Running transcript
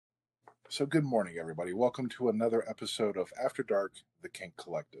So, good morning, everybody. Welcome to another episode of After Dark, the Kink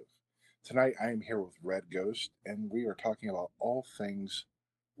Collective. Tonight, I am here with Red Ghost, and we are talking about all things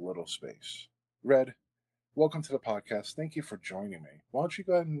Little Space. Red, welcome to the podcast. Thank you for joining me. Why don't you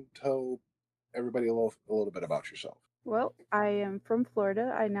go ahead and tell everybody a little bit about yourself? Well, I am from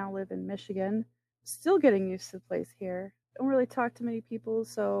Florida. I now live in Michigan. Still getting used to the place here. Don't really talk to many people,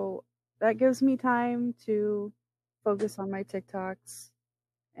 so that gives me time to focus on my TikToks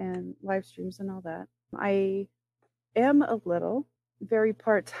and live streams and all that. I am a little, very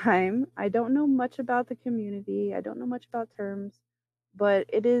part time. I don't know much about the community. I don't know much about terms, but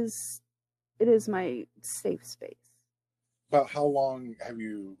it is my safe space. About how long have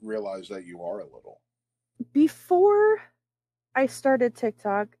you realized that you are a little? Before I started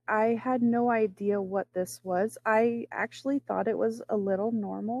TikTok, I had no idea what this was. I actually thought it was a little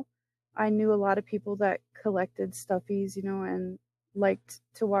normal. I knew a lot of people that collected stuffies, and liked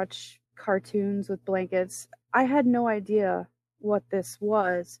to watch cartoons with blankets. I had no idea what this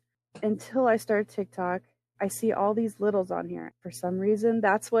was until I started TikTok. I see all these littles on here. For some reason,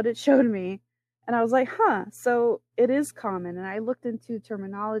 that's what it showed me. And I was like, huh, so it is common. And I looked into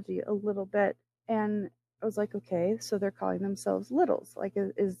terminology a little bit, and I was like, okay, so they're calling themselves littles. Like,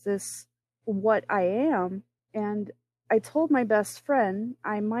 is this what I am? And I told my best friend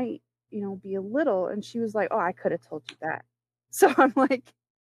I might, be a little. And she was like, oh, I could have told you that. So I'm like,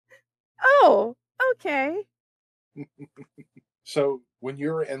 oh, okay. So, when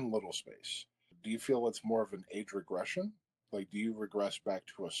you're in Little Space, do you feel it's more of an age regression? Like, do you regress back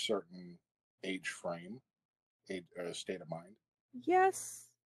to a certain age frame, state of mind? Yes,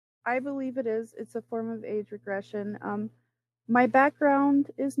 I believe it is. It's a form of age regression. My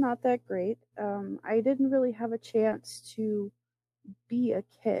background is not that great. I didn't really have a chance to be a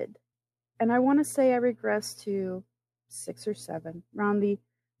kid. And I want to say I regress to 6 or 7, around the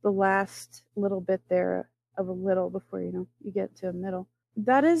last little bit there of a little before you get to a middle.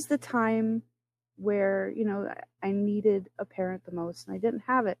 That is the time where I needed a parent the most, and I didn't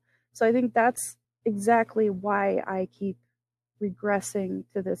have it. So I think that's exactly why I keep regressing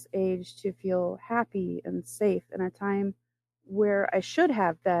to this age, to feel happy and safe in a time where I should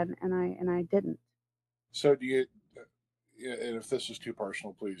have been, and I didn't. So, do you? And if this is too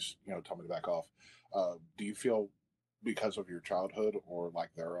personal, please tell me to back off. Do you feel because of your childhood or lack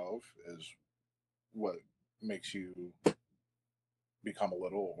thereof is what makes you become a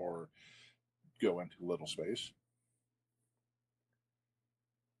little or go into little space?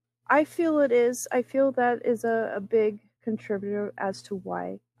 I feel it is. I feel that is a big contributor as to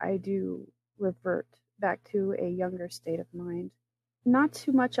why I do revert back to a younger state of mind. Not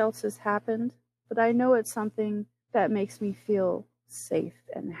too much else has happened, but I know it's something that makes me feel safe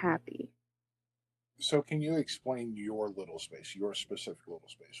and happy. So, can you explain your little space, your specific little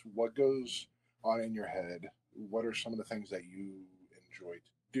space? What goes on in your head? What are some of the things that you enjoy to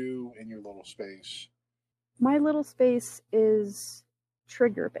do in your little space? My little space is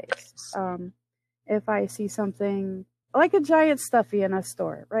trigger based. If I see something like a giant stuffy in a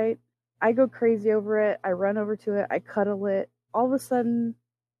store, right? I go crazy over it. I run over to it. I cuddle it. All of a sudden,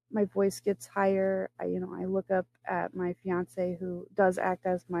 my voice gets higher. I look up at my fiance, who does act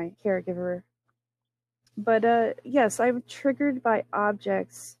as my caregiver. But yes, I'm triggered by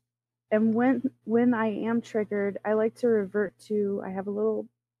objects, and when I am triggered, I like to revert to. I have a little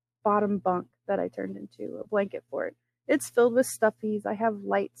bottom bunk that I turned into a blanket fort. It's filled with stuffies. I have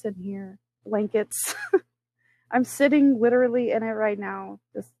lights in here, blankets. I'm sitting literally in it right now.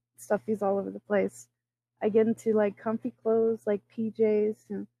 Just stuffies all over the place. I get into like comfy clothes, like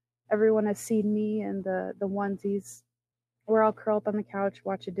PJs. Everyone has seen me in the onesies, where I'll curl up on the couch,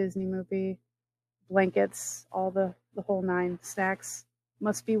 watch a Disney movie, blankets, all the whole nine. Snacks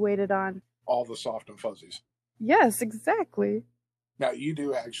must be waited on. All the soft and fuzzies. Yes, exactly. Now, you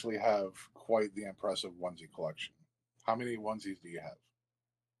do actually have quite the impressive onesie collection. How many onesies do you have?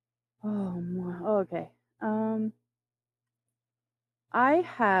 Oh, okay. Um, I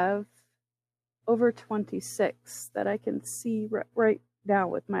have over 26 that I can see right now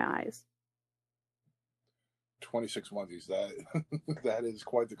with my eyes. 26 onesies. That that is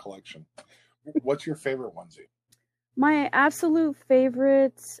quite the collection. What's your favorite onesie? My absolute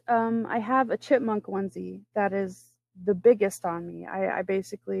favorite, I have a chipmunk onesie that is the biggest on me. I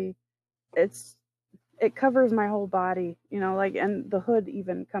basically, it's it covers my whole body, like, and the hood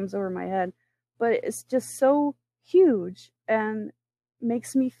even comes over my head, but it's just so huge and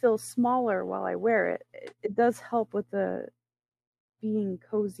makes me feel smaller while I wear it. It does help with the being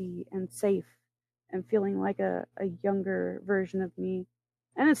cozy and safe and feeling like a younger version of me.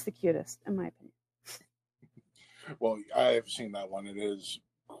 And it's the cutest, in my opinion. Well, I have seen that one. It is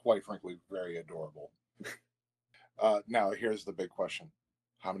quite frankly, very adorable. Now, here's the big question.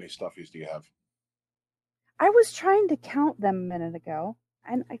 How many stuffies do you have? I was trying to count them a minute ago,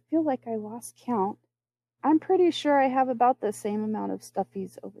 and I feel like I lost count. I'm pretty sure I have about the same amount of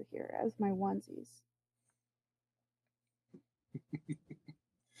stuffies over here as my onesies.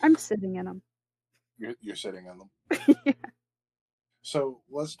 I'm sitting in them. You're sitting in them. So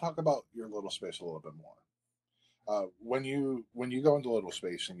let's talk about your little space a little bit more. When you go into little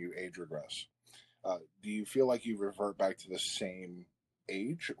space and you age regress, do you feel like you revert back to the same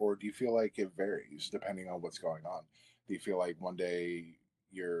age, or do you feel like it varies depending on what's going on? Do you feel like one day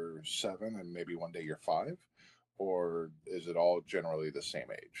you're 7 and maybe one day you're 5, or is it all generally the same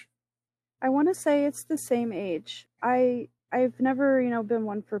age? I want to say it's the same age. I've never, been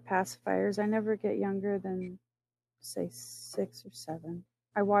one for pacifiers. I never get younger than say 6 or 7.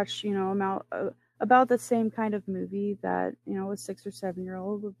 I watch, about the same kind of movie that a 6 or 7 year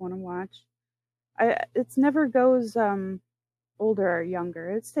old would want to watch. It's never goes older or younger.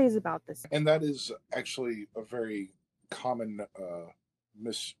 It stays about the same. And that is actually a very common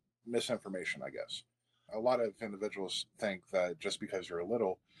misinformation, I guess. A lot of individuals think that just because you're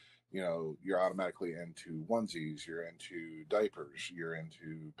little, you're automatically into onesies, you're into diapers, you're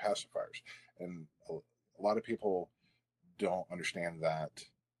into pacifiers. And a lot of people don't understand that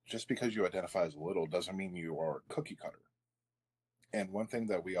just because you identify as little doesn't mean you are a cookie cutter. And one thing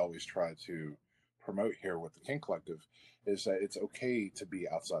that we always try to promote here with the King Collective is that it's okay to be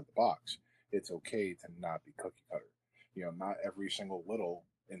outside the box. It's okay to not be cookie cutter. Not every single little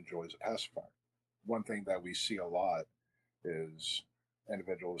enjoys a pacifier. One thing that we see a lot is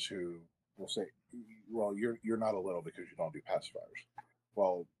individuals who will say, "Well, you're not a little because you don't do pacifiers."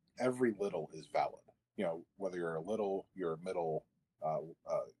 Well, every little is valid. Whether you're a little, you're a middle, a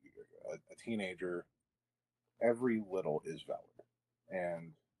teenager, every little is valid.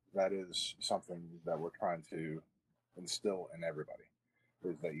 And that is something that we're trying to instill in everybody,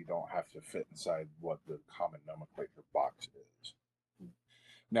 is that you don't have to fit inside what the common nomenclature box is.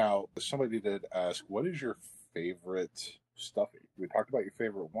 Now, somebody did ask, what is your favorite stuffy? We talked about your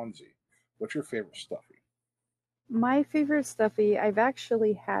favorite onesie. What's your favorite stuffy? My favorite stuffy I've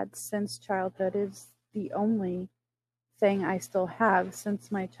actually had since childhood is the only thing I still have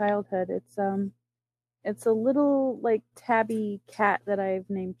since my childhood. It's a little like tabby cat that I've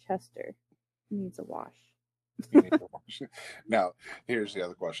named Chester. He needs a wash. You need to wash. Now, here's the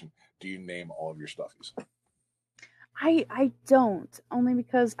other question. Do you name all of your stuffies? I don't, only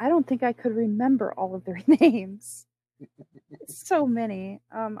because I don't think I could remember all of their names. So many.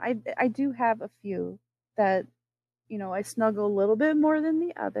 I do have a few that I snuggle a little bit more than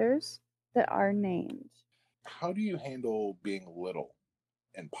the others that are named. How do you handle being little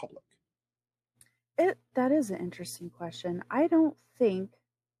in public? That is an interesting question. I don't think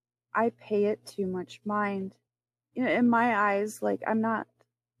I pay it too much mind. In my eyes, like I'm not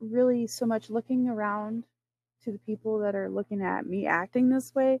really so much looking around to the people that are looking at me acting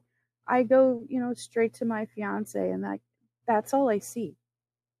this way. I go, straight to my fiance, and that's all I see.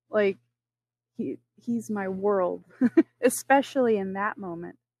 Like he's my world, especially in that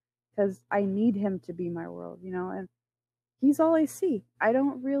moment, because I need him to be my world, and he's all I see. I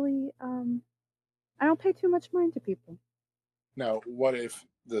don't really I don't pay too much mind to people. Now, what if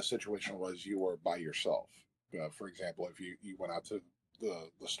the situation was you were by yourself? For example, if you went out to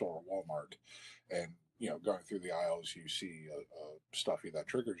the store, Walmart, and going through the aisles, you see a stuffy that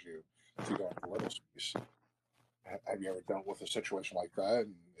triggers you to go into little space. Have you ever dealt with a situation like that?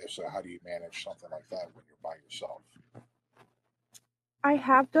 And if so, how do you manage something like that when you're by yourself? I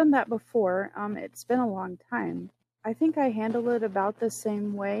have done that before. It's been a long time. I think I handle it about the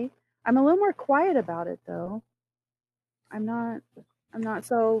same way. I'm a little more quiet about it though. I'm not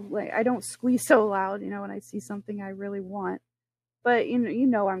so like I don't squeeze so loud, when I see something I really want. But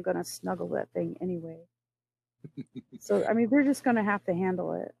I'm gonna snuggle that thing anyway. So I mean they're just gonna have to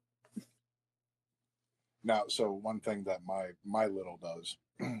handle it. Now, so one thing that my little does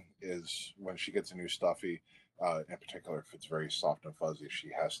is when she gets a new stuffy, in particular if it's very soft and fuzzy, she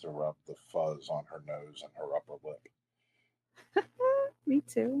has to rub the fuzz on her nose and her upper lip. Me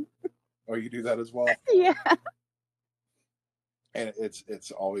too. Oh, you do that as well? Yeah. And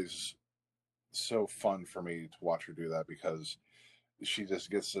it's always so fun for me to watch her do that because she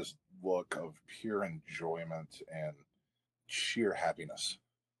just gets this look of pure enjoyment and sheer happiness.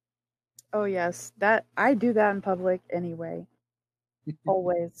 Oh yes, that I do that in public anyway.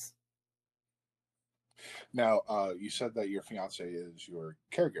 Always. Now, you said that your fiance is your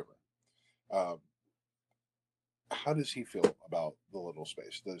caregiver. Uh, how does he feel about the little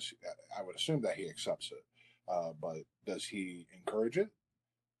space? I would assume that he accepts it, but does he encourage it?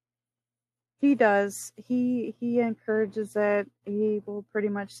 He does. He encourages it. He will pretty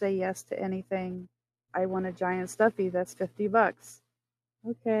much say yes to anything. I want a giant stuffy. That's $50.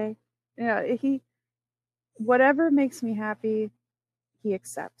 Okay. Yeah, he whatever makes me happy, he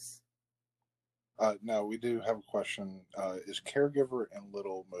accepts. Now, we do have a question. Is caregiver and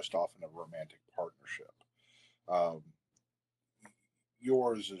little most often a romantic partnership? Um,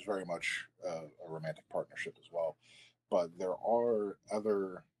 Yours is very much a romantic partnership as well, but there are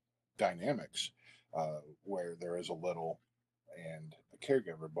other dynamics where there is a little and a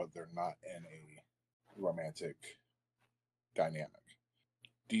caregiver, but they're not in a romantic dynamic.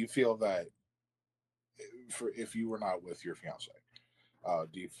 Do you feel that for if you were not with your fiance,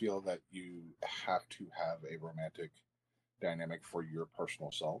 do you feel that you have to have a romantic dynamic for your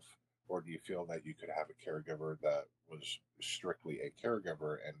personal self, or do you feel that you could have a caregiver that was strictly a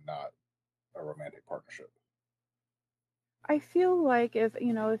caregiver and not a romantic partnership? I feel like if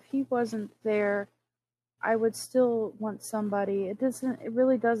he wasn't there, I would still want somebody. It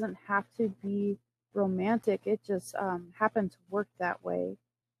really doesn't have to be romantic. It just happened to work that way.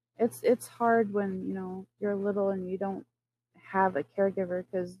 It's hard when, you're little and you don't have a caregiver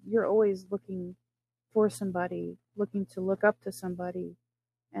because you're always looking for somebody, looking to look up to somebody,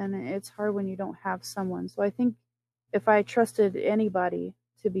 and it's hard when you don't have someone. So I think if I trusted anybody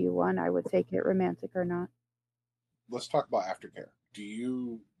to be one, I would take it, romantic or not. Let's talk about aftercare. Do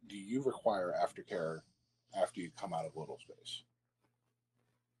you require aftercare after you come out of little space?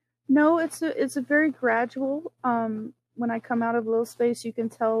 No, it's a very gradual. When I come out of little space, you can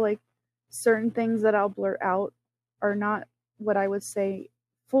tell like certain things that I'll blur out are not what I would say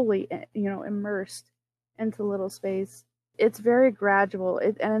fully, immersed into little space. It's very gradual,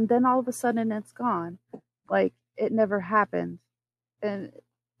 and then all of a sudden it's gone, like it never happened, and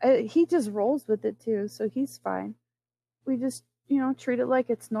he just rolls with it too, so he's fine. We just treat it like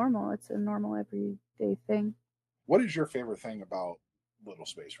it's normal. It's a normal everyday thing. What is your favorite thing about little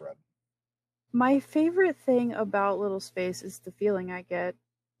space, Red? My favorite thing about Little Space is the feeling I get.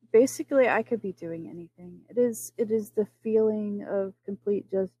 Basically, I could be doing anything. It is the feeling of complete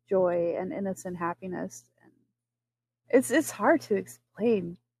just joy and innocent happiness, and it's hard to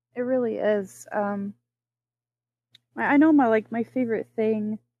explain. It really is. I know my favorite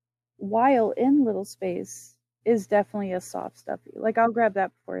thing while in Little Space is definitely a soft stuffy. Like I'll grab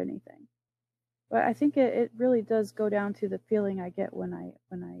that before anything. But I think it really does go down to the feeling I get when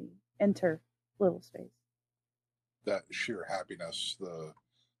I enter Little Space. That sheer happiness, the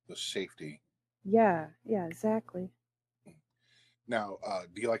safety. Yeah, yeah, exactly. Now,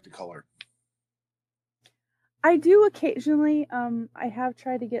 do you like to color? I do occasionally. I have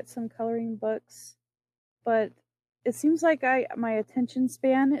tried to get some coloring books, but it seems like I my attention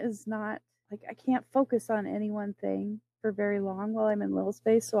span is not like I can't focus on any one thing for very long while I'm in Little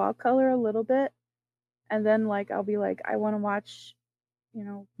Space. So I'll color a little bit, and then like I'll be like, I want to watch,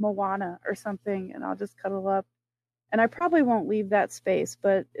 Moana or something, and I'll just cuddle up. And I probably won't leave that space,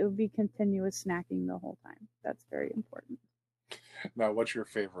 but it will be continuous snacking the whole time. That's very important. Now, what's your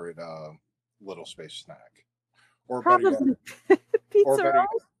favorite little space snack? Or better yet, Probably or pizza better yet,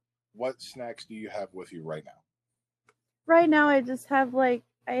 rolls. what snacks do you have with you right now? Right now, I just have I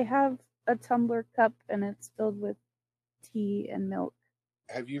have a tumbler cup and it's filled with tea and milk.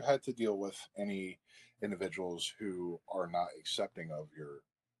 Have you had to deal with any individuals who are not accepting of your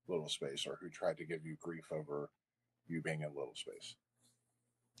little space or who tried to give you grief over you being in little space?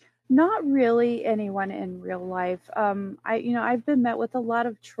 Not really anyone in real life. I've been met with a lot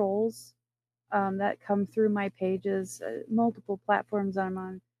of trolls that come through my pages, multiple platforms I'm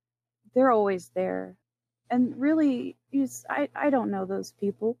on. They're always there, and really, I don't know those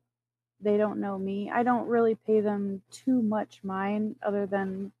people. They don't know me. I don't really pay them too much mind, other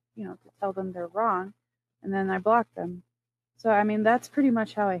than to tell them they're wrong, and then I block them. So I mean, that's pretty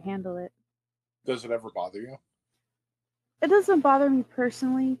much how I handle it. Does it ever bother you? It doesn't bother me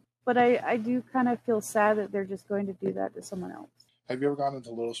personally, but I do kind of feel sad that they're just going to do that to someone else. Have you ever gone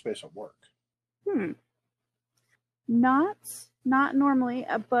into little space at work? Hmm. Not normally,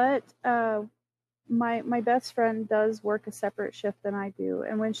 but my best friend does work a separate shift than I do,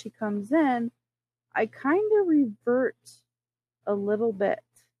 and when she comes in, I kind of revert a little bit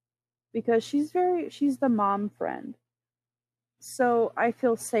because she's the mom friend. So I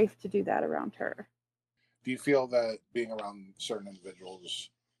feel safe to do that around her. Do you feel that being around certain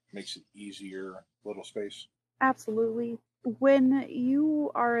individuals makes it easier little space? Absolutely. When you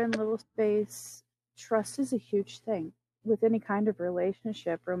are in little space, trust is a huge thing with any kind of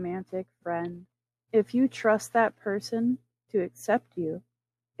relationship, romantic, friend. If you trust that person to accept you,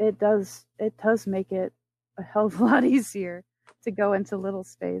 it does make it a hell of a lot easier to go into little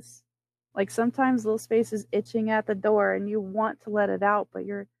space. Like sometimes little space is itching at the door and you want to let it out, but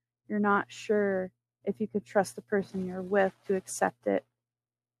you're not sure if you could trust the person you're with to accept it.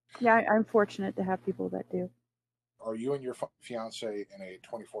 Yeah, I'm fortunate to have people that do. Are you and your fiance in a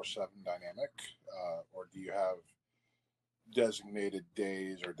 24/7 dynamic, or do you have designated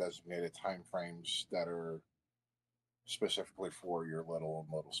days or designated time frames that are specifically for your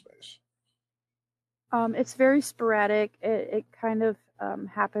little space? It's very sporadic. It kind of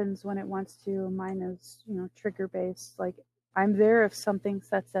happens when it wants to. Mine is, trigger based. Like I'm there if something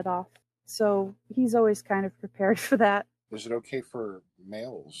sets it off. So he's always kind of prepared for that. Is it okay for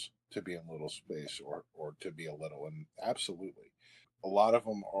males to be in little space or to be a little? And absolutely. A lot of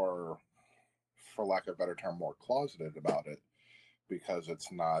them are, for lack of a better term, more closeted about it because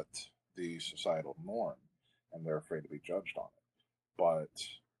it's not the societal norm and they're afraid to be judged on it. But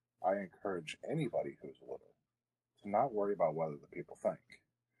I encourage anybody who's little to not worry about what the people think,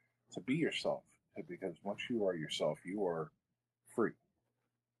 to be yourself, because once you are yourself, you are free,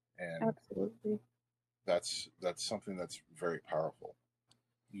 and Absolutely. that's something that's very powerful.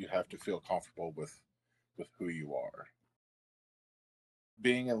 You have to feel comfortable with who you are.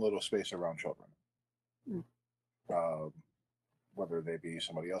 Being in a little space around children, Mm. um, whether they be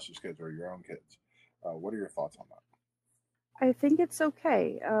somebody else's kids or your own kids. What are your thoughts on that? I think it's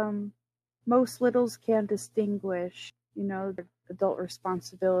okay. Most littles can distinguish, their adult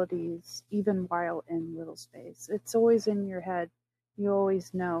responsibilities even while in little space. It's always in your head. You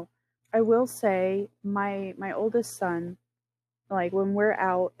always know. I will say my oldest son, like when we're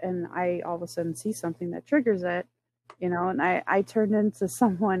out and I all of a sudden see something that triggers it, and I turned into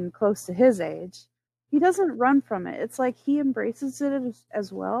someone close to his age, he doesn't run from it. It's like he embraces it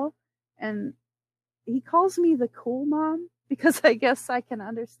as well. And he calls me the cool mom because I guess I can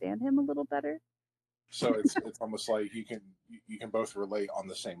understand him a little better. So it's almost like you can both relate on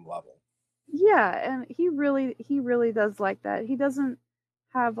the same level. Yeah, and he really does like that. He doesn't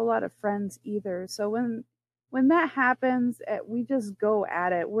have a lot of friends either. So when that happens, we just go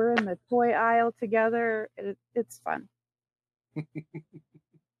at it. We're in the toy aisle together. It's fun.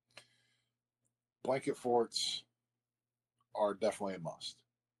 Blanket forts are definitely a must,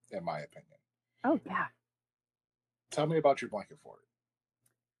 in my opinion. Oh yeah. Tell me about your blanket fort.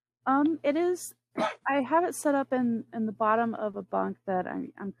 It is. I have it set up in the bottom of a bunk that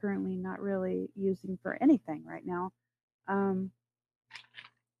I'm currently not really using for anything right now. Um,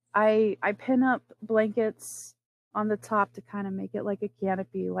 I pin up blankets on the top to kind of make it like a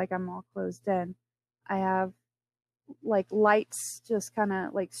canopy, like I'm all closed in. I have like lights, just kind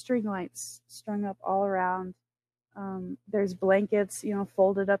of like string lights strung up all around. There's blankets,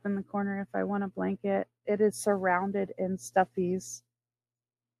 folded up in the corner if I want a blanket. It is surrounded in stuffies.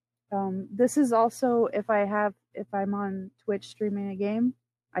 This is also if I'm on Twitch streaming a game,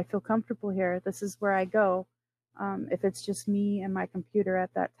 I feel comfortable here. This is where I go. If it's just me and my computer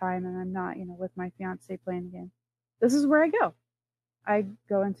at that time and I'm not, with my fiance playing a game, this is where I go. I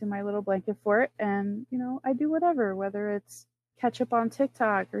go into my little blanket fort and, I do whatever, whether it's catch up on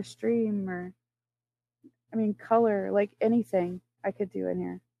TikTok or stream or, color, like anything I could do in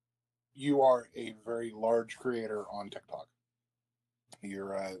here. You are a very large creator on TikTok.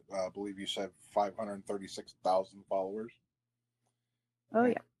 You're, I believe you said 536,000 followers. Oh,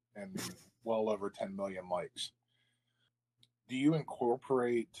 and, yeah. and well over 10 million likes. Do you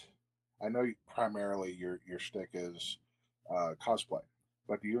incorporate? I know primarily your stick is cosplay,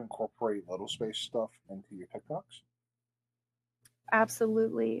 but do you incorporate little space stuff into your TikToks?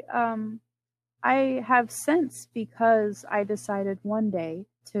 Absolutely. I have since because I decided one day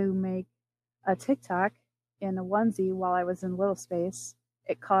to make a TikTok in a onesie while I was in Little Space.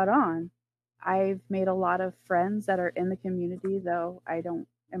 It caught on. I've made a lot of friends that are in the community, though I don't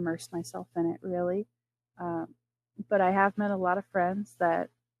immerse myself in it really. Um, but I have met a lot of friends that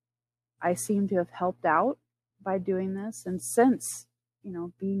I seem to have helped out by doing this. And since,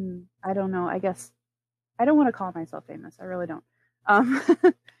 being, I don't know, I guess I don't want to call myself famous. I really don't. Um,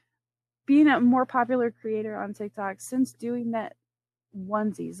 being a more popular creator on TikTok, since doing that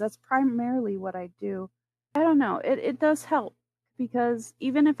onesies, that's primarily what I do. I don't know. It does help because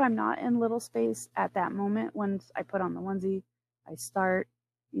even if I'm not in little space at that moment, once I put on the onesie, I start,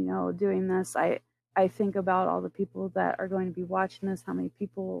 doing this. I think about all the people that are going to be watching this, how many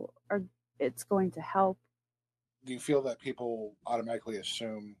people are it's going to help. Do you feel that people automatically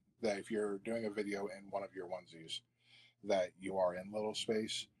assume that if you're doing a video in one of your onesies, that you are in little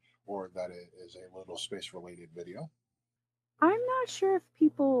space, or that it is a little space related video? I'm not sure if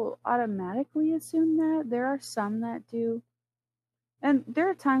people automatically assume that. There are some that do. And there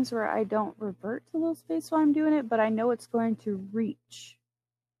are times where I don't revert to little space while I'm doing it, but I know it's going to reach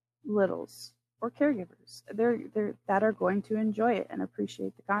littles or caregivers. They're that are going to enjoy it and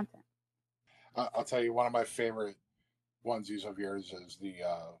appreciate the content. I'll tell you, one of my favorite onesies of yours is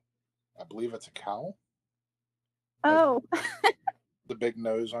I believe it's a cow. Oh, The big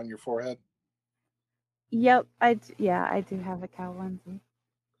nose on your forehead. yep. I do have a cow onesie.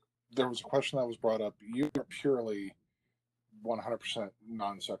 There was a question that was brought up. You are purely 100%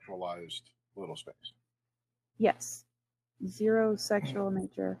 non-sexualized little space. Yes, zero sexual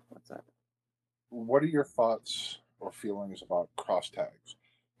nature whatsoever. What are your thoughts or feelings about cross tags?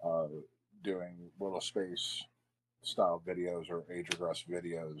 Uh, Doing little space style videos or age regress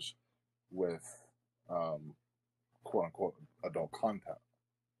videos with um, quote unquote adult content.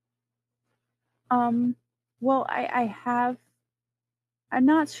 Um, well, I have. I'm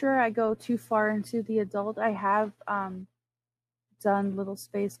not sure I go too far into the adult. I have done little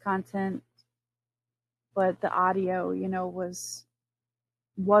space content, but the audio,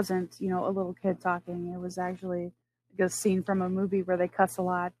 wasn't a little kid talking. It was actually like a scene from a movie where they cuss a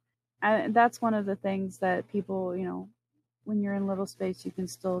lot, and that's one of the things that people, when you're in little space, you can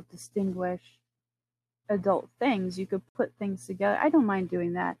still distinguish adult things. You could put things together. I don't mind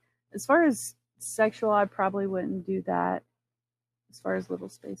doing that. As far as sexual, I probably wouldn't do that. As far as little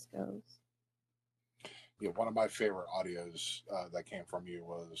space goes. Yeah, one of my favorite audios that came from you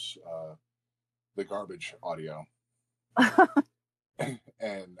was the garbage audio.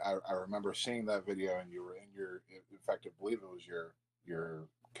 And I remember seeing that video, and you were in your, in fact, I believe it was your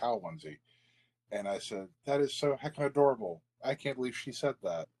cow onesie, and I said, "That is so heckin' adorable. I can't believe she said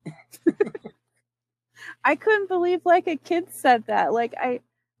that." I couldn't believe like a kid said that. Like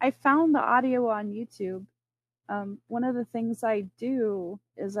I found the audio on YouTube. One of the things I do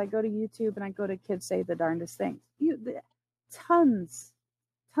is I go to YouTube and I go to Kids Say the Darndest Things. Tons,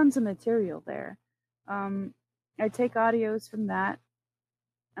 tons of material there. I take audios from that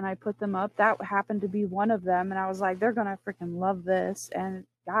and I put them up. That happened to be one of them, and I was like, they're gonna freaking love this. And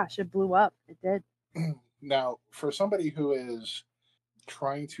gosh, it blew up. It did. Now, for somebody who is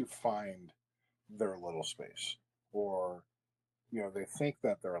trying to find their little space, or they think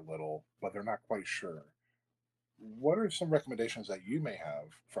that they're a little, but they're not quite sure, what are some recommendations that you may have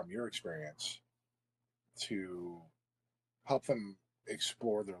from your experience to help them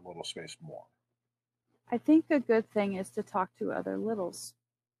explore their little space more? I think a good thing is to talk to other littles.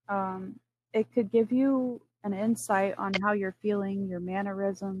 It could give you an insight on how you're feeling, your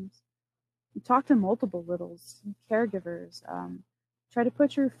mannerisms. You talk to multiple littles, caregivers. Try to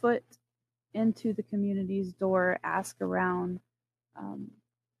put your foot into the community's door, ask around. Um,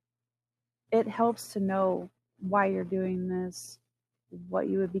 it helps to know why you're doing this, what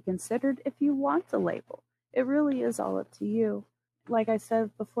you would be considered if you want a label. It really is all up to you. Like I said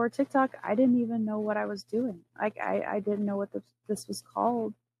before TikTok, I didn't even know what I was doing. Like I didn't know what this was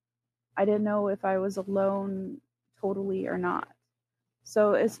called. I didn't know if I was alone totally or not.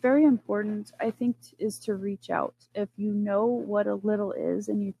 So it's very important, I think, is to reach out. If you know what a little is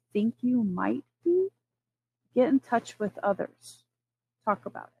and you think you might be, get in touch with others. Talk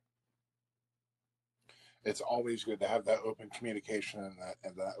about it. It's always good to have that open communication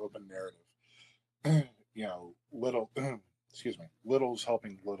and that open narrative. Little excuse me, littles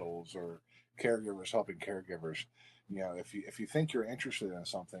helping littles, or caregivers helping caregivers. If you think you're interested in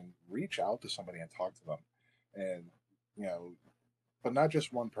something, reach out to somebody and talk to them, and you know, but not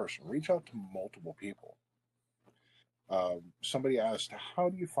just one person. Reach out to multiple people. Somebody asked, "How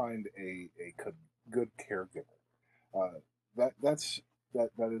do you find a good caregiver?" Uh, that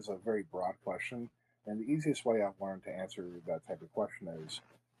is a very broad question, and the easiest way I've learned to answer that type of question is,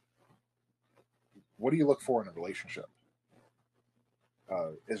 what do you look for in a relationship?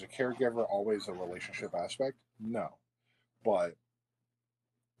 Is a caregiver always a relationship aspect? No, but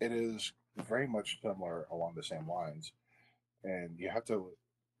it is very much similar along the same lines, and you have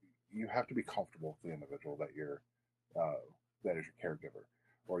to be comfortable with the individual uh, that is your caregiver,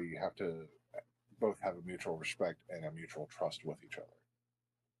 or you have to both have a mutual respect and a mutual trust with each other.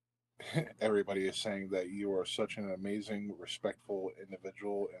 Everybody is saying that you are such an amazing, respectful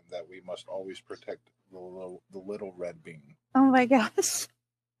individual, and that we must always protect the little red bean. Oh my gosh.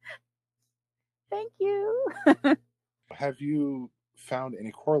 Thank you. Have you found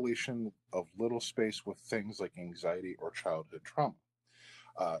any correlation of little space with things like anxiety or childhood trauma?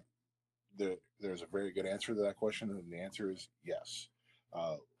 Uh, there's a very good answer to that question, and the answer is yes.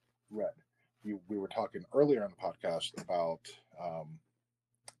 Uh, Red, we were talking earlier on the podcast about um,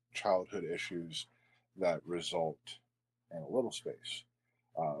 childhood issues that result in a little space.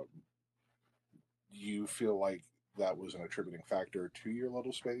 Um, do you feel like that was an attributing factor to your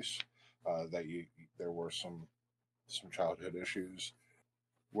little space? That there were some childhood issues?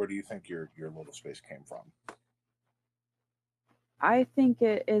 where do you think your little space came from? I think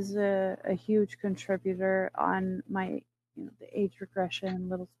it is a huge contributor on my, the age regression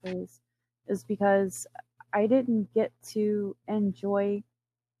little space, is because I didn't get to enjoy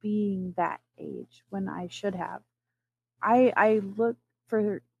being that age when I should have. I look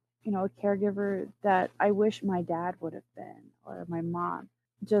for, a caregiver that I wish my dad would have been, or my mom.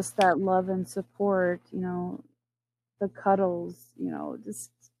 Just that love and support, the cuddles,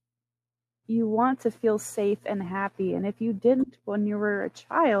 just you want to feel safe and happy. And if you didn't when you were a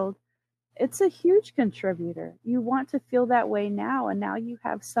child, it's a huge contributor. You want to feel that way now, and now you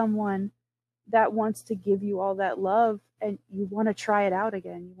have someone that wants to give you all that love, and you want to try it out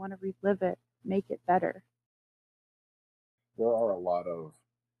again. You want to relive it, make it better. There are a lot of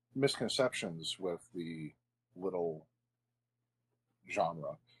misconceptions with the little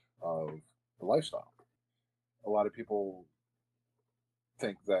genre of the lifestyle. A lot of people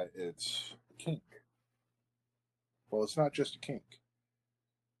think that it's a kink. Well, it's not just a kink.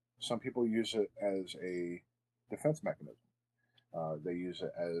 Some people use it as a defense mechanism. They use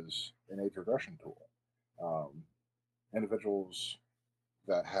it as an age regression tool. Um, Individuals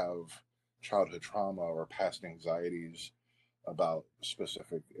that have childhood trauma or past anxieties about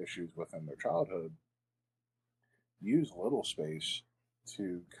specific issues within their childhood use little space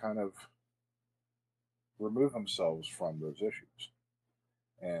to kind of remove themselves from those issues.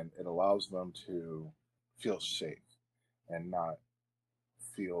 And it allows them to feel safe and not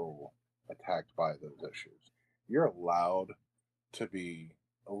feel attacked by those issues. You're allowed to be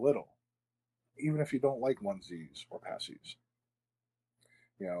a little, even if you don't like onesies or passies.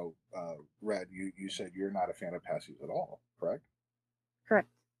 Red, you said you're not a fan of passies at all, correct? Correct.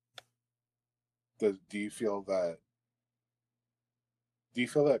 Do you feel that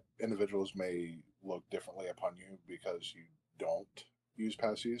individuals may look differently upon you because you don't use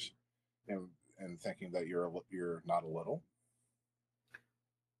passies, and thinking that you're not a little?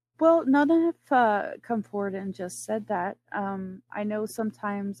 Well, none have come forward and just said that. I know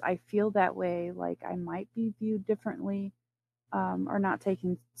sometimes I feel that way, like I might be viewed differently, or not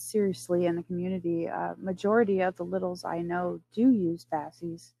taken seriously in the community. Majority of the littles I know do use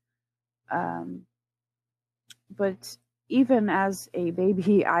passies, um, but even as a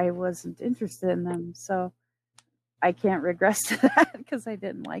baby, I wasn't interested in them, so I can't regress to that because I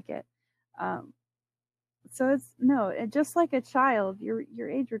didn't like it. Um, so it's no, just like a child, you're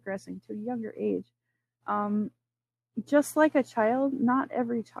age regressing to a younger age. Um, just like a child, not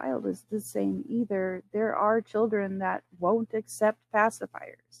every child is the same either. There are children that won't accept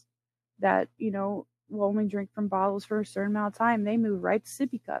pacifiers, that, will only drink from bottles for a certain amount of time. They move right to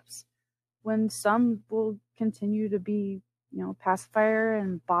sippy cups. When some will continue to be, pacifier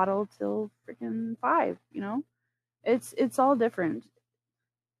and bottle till freaking 5, It's all different.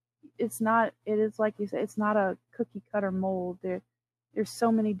 It is like you said, it's not a cookie cutter mold. There's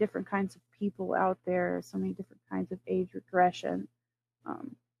so many different kinds of people out there, so many different kinds of age regression.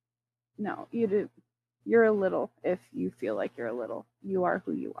 um, no, you're a little. If you feel like you're a little, you are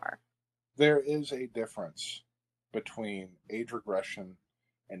who you are. There is a difference between age regression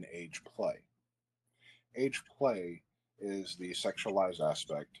and age play. Age play is the sexualized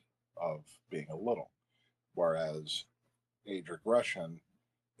aspect of being a little, whereas age regression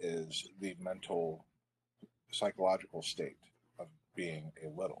is the mental, psychological state of being a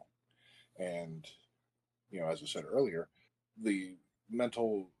little. And, as I said earlier, the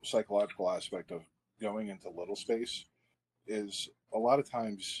mental, psychological aspect of going into little space is a lot of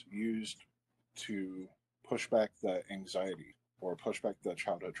times used to push back that anxiety or push back that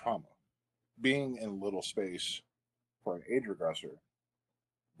childhood trauma. Being in little space for an age regressor,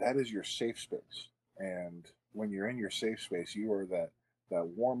 that is your safe space. And when you're in your safe space, you are that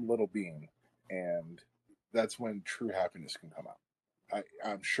warm little being, and that's when true happiness can come out.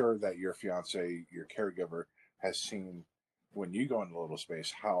 I'm sure that your fiance, your caregiver, has seen when you go into a little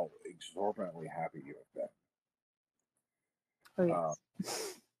space how exorbitantly happy you have Oh been.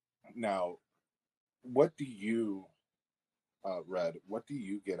 yes. Now, what do you, Red? What do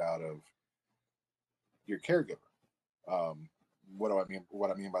you get out of your caregiver? Um, what do I mean?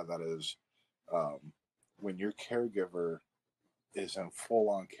 What I mean by that is, um, when your caregiver is in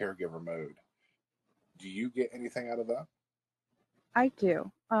full-on caregiver mode, do you get anything out of that? I do.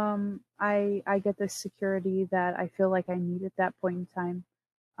 I get the security that I feel like I need at that point in time.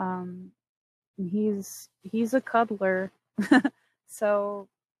 Um, he's a cuddler, so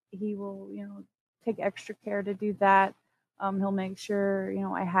he will, take extra care to do that. He'll make sure,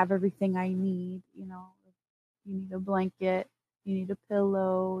 I have everything I need. If you need a blanket, you need a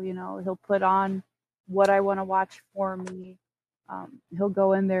pillow, he'll put on what I want to watch for me. He'll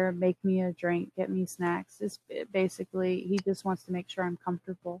go in there, make me a drink, get me snacks. Basically, he just wants to make sure I'm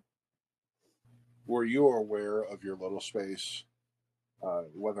comfortable. Were you aware of your little space,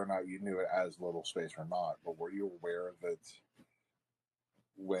 whether or not you knew it as little space or not? But were you aware of it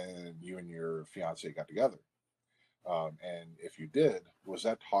when you and your fiance got together? And if you did, was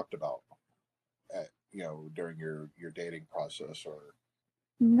that talked about during your dating process? Or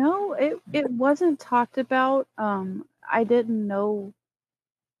No, it wasn't talked about. I didn't know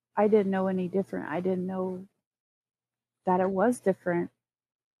any different. I didn't know that it was different.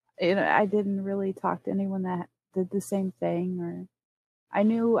 I didn't really talk to anyone that did the same thing, or I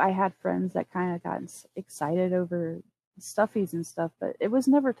knew I had friends that kind of got excited over stuffies and stuff, but it was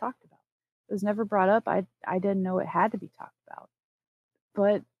never talked about. It was never brought up. I didn't know it had to be talked about.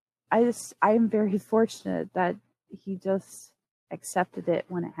 But I am very fortunate that he just accepted it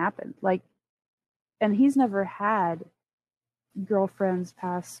when it happened. Like, and he's never had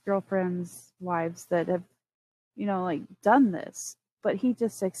past girlfriends, wives that have, like done this, but he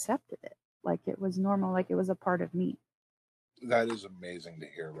just accepted it like it was normal, like it was a part of me. that is amazing to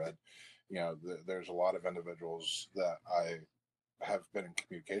hear, Red. There's a lot of individuals that I have been in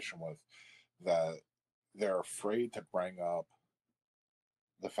communication with that they're afraid to bring up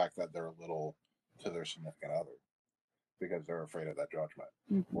the fact that they're little to their significant other because they're afraid of that judgment,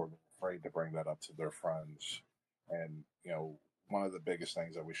 Mm-hmm. or they're afraid to bring that up to their friends. And one of the biggest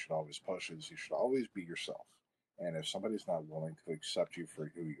things that we should always push is you should always be yourself. And if somebody's not willing to accept you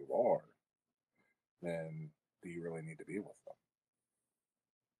for who you are, then do you really need to be with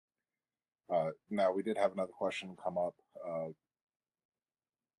them? Now, we did have another question come up.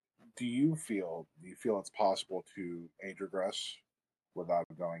 Do you feel it's possible to age regress without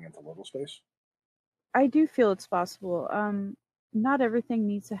going into little space? I do feel it's possible. Not everything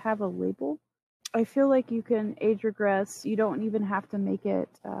needs to have a label. I feel like you can age regress. You don't even have to make it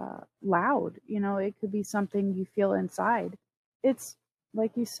loud. It could be something you feel inside. It's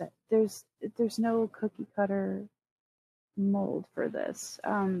like you said. There's no cookie cutter mold for this.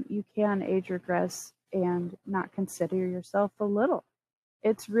 You can age regress and not consider yourself a little.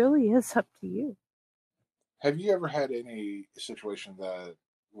 It really is up to you. Have you ever had any situation that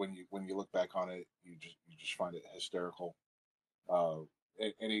when you look back on it, you just find it hysterical? Uh,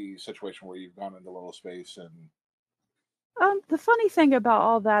 any situation where you've gone into little space and The funny thing about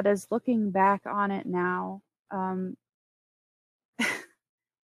all that is looking back on it now, um,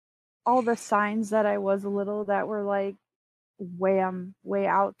 all the signs that I was a little that were like way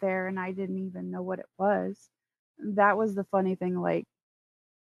out there and I didn't even know what it was. That was the funny thing. Like,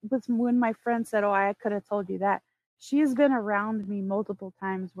 with when my friend said, "Oh, I could have told you that." She has been around me multiple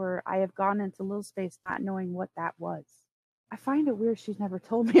times where I have gone into little space not knowing what that was. I find it weird she's never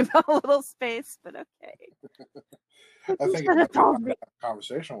told me about little space, but okay. I She think it should have might be told time to me. have a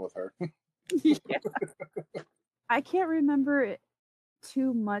conversation with her. Yeah. I can't remember it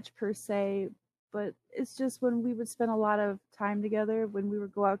too much per se, but it's just when we would spend a lot of time together, when we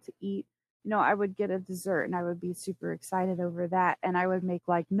would go out to eat, I would get a dessert and I would be super excited over that. And I would make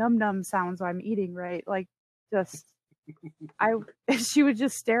like num num sounds while I'm eating, right? Like just, I, she would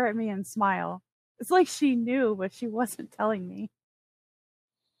just stare at me and smile. It's like she knew, but she wasn't telling me.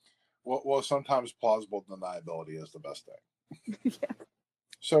 Well, sometimes plausible deniability is the best thing. Yeah.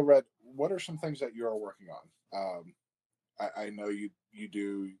 So, Red, what are some things that you are working on? I know you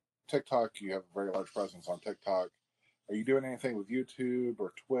do TikTok. You have a very large presence on TikTok. Are you doing anything with YouTube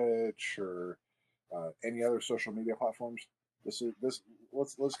or Twitch or any other social media platforms? This is this.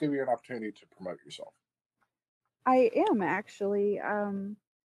 Let's give you an opportunity to promote yourself. I am actually.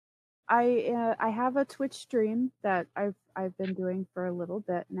 I have a Twitch stream that I've been doing for a little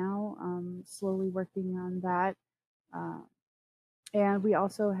bit now. Slowly working on that. Uh, and we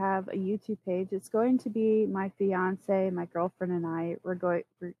also have a YouTube page. It's going to be my fiance, my girlfriend, and I. We're going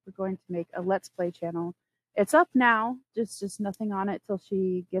to make a Let's Play channel. It's up now. Just nothing on it till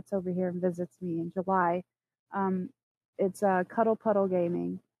she gets over here and visits me in July. Um, it's Cuddle Puddle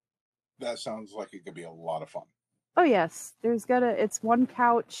Gaming. That sounds like it could be a lot of fun. Oh yes, it's one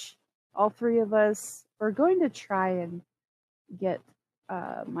couch, all three of us. We're going to try and get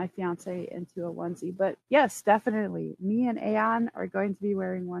my fiance into a onesie, but yes, definitely, me and Aeon are going to be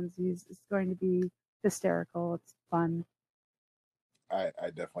wearing onesies. It's going to be hysterical. It's fun. I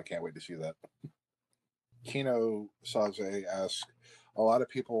definitely can't wait to see that. Kino Saze asks, a lot of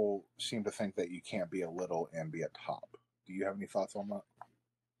people seem to think that you can't be a little and be a top. Do you have any thoughts on that?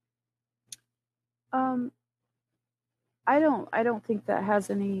 Um, I don't think that has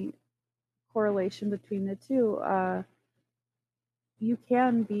any correlation between the two. You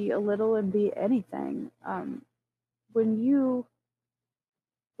can be a little and be anything. when you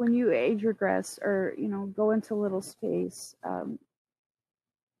age regress or go into little space,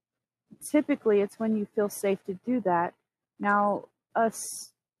 typically it's when you feel safe to do that. Now,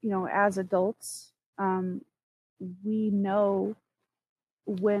 us, as adults, we know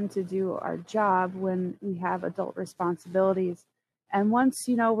when to do our job when we have adult responsibilities. And once,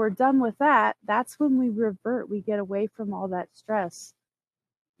 we're done with that, that's when we revert. We get away from all that stress.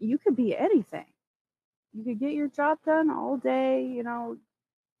 You could be anything. You could get your job done all day,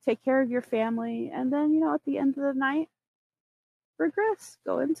 take care of your family, and then, at the end of the night, regress,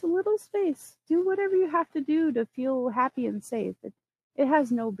 go into little space, do whatever you have to do to feel happy and safe. It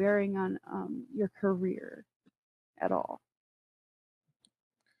has no bearing on your career at all.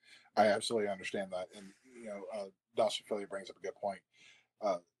 I absolutely understand that, and Dawson Philly brings up a good point.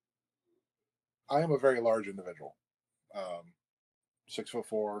 Uh, I am a very large individual,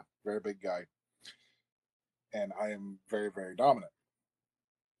 6'4", very big guy, and I am very, very dominant.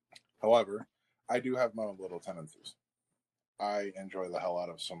 However, I do have my own little tendencies. I enjoy the hell out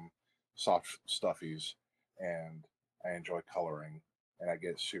of some soft stuffies, and I enjoy coloring, and I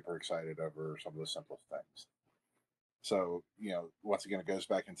get super excited over some of the simplest things. So, once again, it goes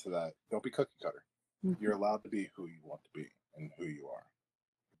back into that don't be cookie cutter. Mm-hmm. You're allowed to be who you want to be and who you are.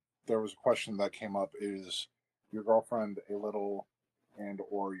 There was a question that came up: is your girlfriend a little and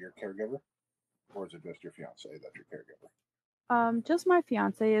or your caregiver, or is it just your fiance that's your caregiver? Just my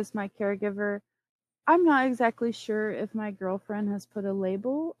fiance is my caregiver. I'm not exactly sure if my girlfriend has put a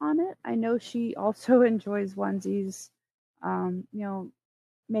label on it. I know she also enjoys onesies,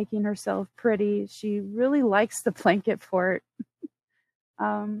 making herself pretty. She really likes the blanket fort.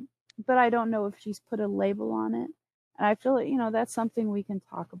 But I don't know if she's put a label on it. And I feel like, that's something we can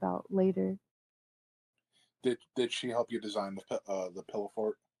talk about later. Did she help you design the pillow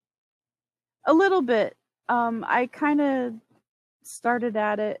fort? A little bit. I kind of started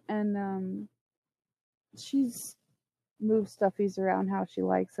at it, and she's moved stuffies around how she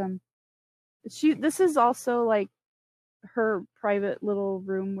likes them. This is also like her private little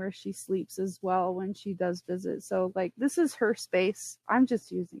room where she sleeps as well when she does visit. So like this is her space. I'm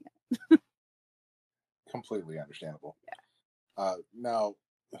just using it. Completely understandable. Yeah. Now,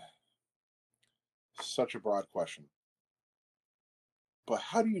 such a broad question, but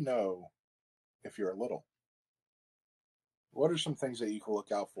how do you know if you're a little? What are some things that you can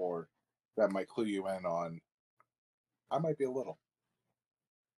look out for that might clue you in on I might be a little?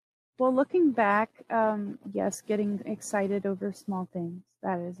 Well, looking back, yes, getting excited over small things.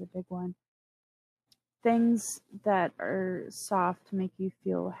 That is a big one. Things that are soft make you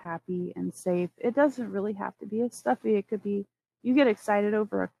feel happy and safe. It doesn't really have to be a stuffy. It could be you get excited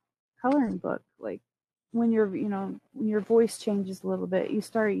over a coloring book. Like when when your voice changes a little bit, you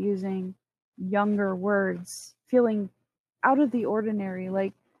start using younger words, feeling out of the ordinary,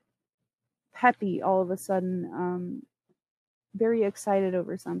 like peppy all of a sudden, very excited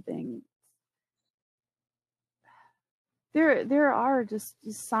over something. There are just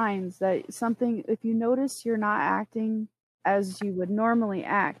signs that something, if you notice you're not acting as you would normally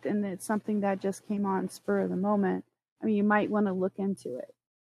act and it's something that just came on spur of the moment, I mean, you might want to look into it.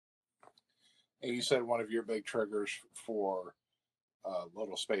 And you said one of your big triggers for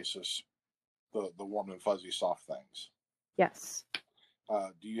little spaces, the warm and fuzzy soft things. Yes.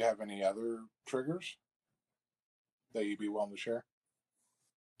 Do you have any other triggers that you'd be willing to share?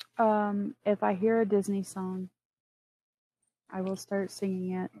 If I hear a Disney song, I will start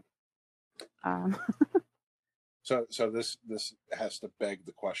singing it. Um, so this has to beg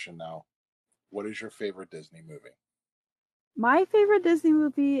the question now. What is your favorite Disney movie? My favorite Disney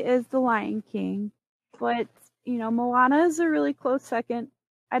movie is The Lion King, but Moana is a really close second.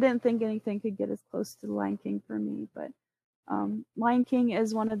 I didn't think anything could get as close to The Lion King for me, but Lion King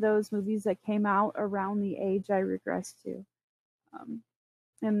is one of those movies that came out around the age I regressed to.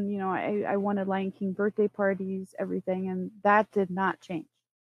 And I wanted Lion King birthday parties, everything, and that did not change.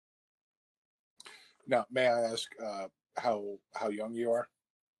 Now, may I ask how young you are?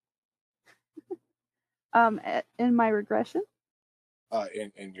 In my regression?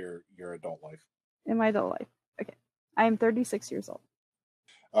 In your adult life? In my adult life. Okay. I am 36 years old.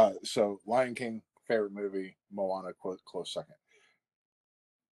 So Lion King, favorite movie, Moana, close second.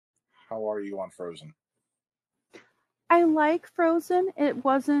 How are you on Frozen? I like Frozen. It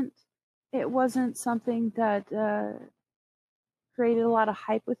wasn't something that created a lot of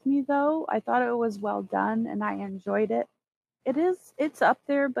hype with me though. I thought it was well done and I enjoyed it. It's up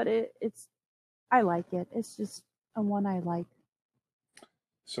there, but it's I like it. It's just a one I like.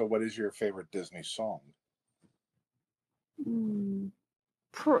 So what is your favorite Disney song? Hmm.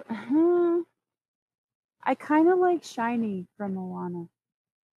 I kind of like Shiny from Moana.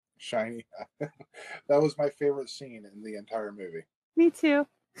 Shiny. That was my favorite scene in the entire movie. Me too.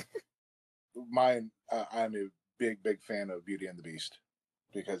 Mine. I'm a big fan of Beauty and the Beast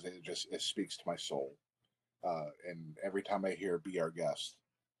because it speaks to my soul. And every time I hear "Be Our Guest,"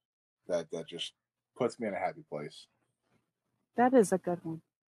 that just puts me in a happy place. That is a good one.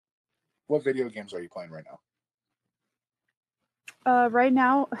 What video games are you playing right now? Right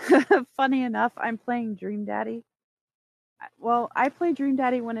now, funny enough, I'm playing Dream Daddy. Well, I play Dream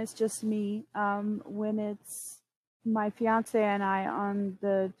Daddy when it's just me. When it's my fiance and I on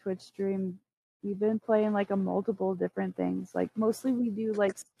the Twitch stream, we've been playing like a multiple different things. Like mostly we do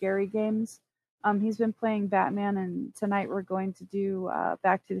like scary games. He's been playing Batman, and tonight we're going to do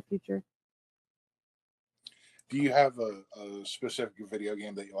Back to the Future. Do you have a specific video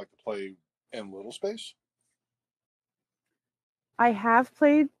game that you like to play in Little Space? I have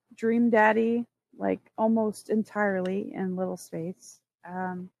played Dream Daddy like almost entirely in Little Space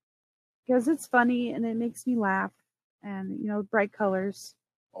because it's funny and it makes me laugh, and bright colors.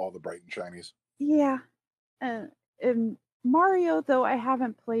 All the bright and shinies. Yeah, and Mario though I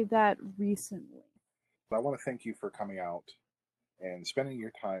haven't played that recently. But I want to thank you for coming out and spending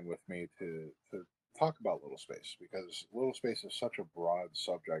your time with me to talk about Little Space because Little Space is such a broad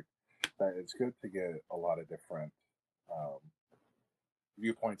subject that it's good to get a lot of different um,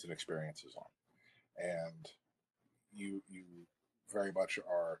 viewpoints and experiences on. And you very much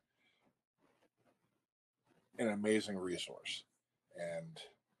are an amazing resource, and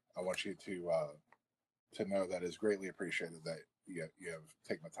I want you to know that is greatly appreciated that you have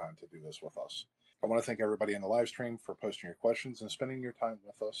taken the time to do this with us. I want to thank everybody in the live stream for posting your questions and spending your time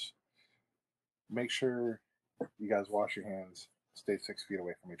with us. Make sure you guys wash your hands, stay 6 feet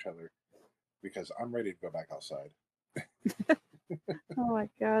away from each other, because I'm ready to go back outside. Oh my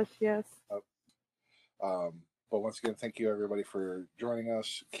gosh, yes. But once again, thank you everybody for joining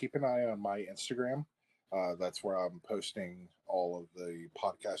us. Keep an eye on my Instagram. That's where I'm posting all of the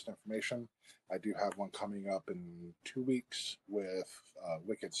podcast information. I do have one coming up in 2 weeks with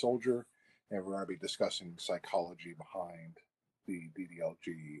Wicked Soldier, and we're going to be discussing psychology behind the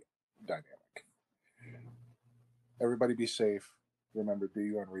DDLG dynamic. Everybody be safe. Remember, do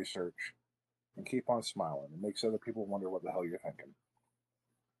your own research and keep on smiling. It makes other people wonder what the hell you're thinking.